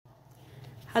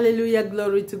Hallelujah,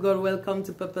 glory to God. Welcome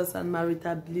to Purpose and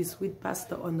Marital Bliss with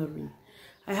Pastor Honorine.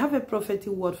 I have a prophetic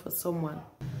word for someone.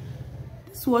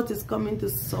 This word is coming to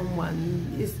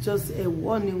someone. It's just a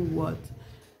warning word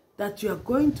that you are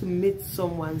going to meet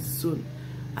someone soon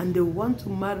and they want to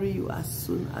marry you as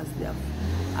soon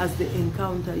as they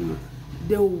encounter you.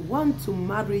 They want to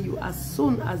marry you as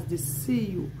soon as they see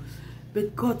you.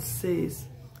 But God says,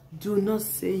 do not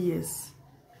say yes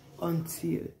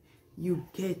until you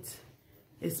get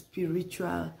a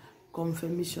spiritual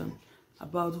confirmation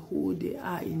about who they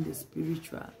are in the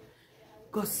spiritual.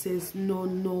 God says, no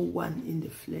one in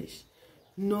the flesh.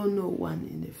 No one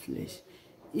in the flesh.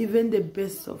 Even the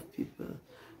best of people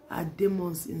are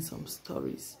demons in some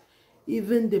stories.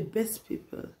 Even the best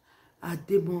people are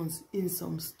demons in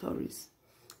some stories.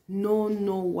 No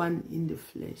one in the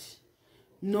flesh.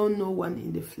 No one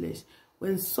in the flesh.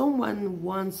 When someone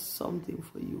wants something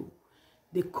for you,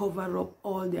 they cover up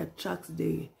all their tracks,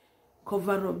 they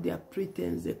cover up their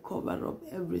pretense, they cover up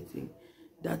everything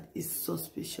that is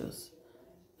suspicious.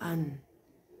 And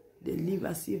they live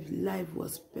as if life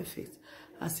was perfect,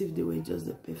 as if they were just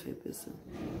the perfect person.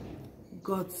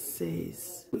 God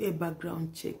says, do a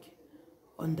background check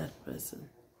on that person.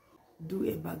 Do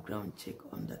a background check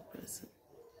on that person.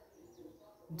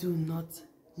 Do not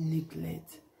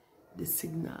neglect the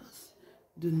signals.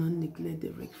 Do not neglect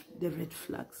the red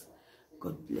flags.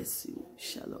 God bless you.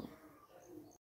 Shalom.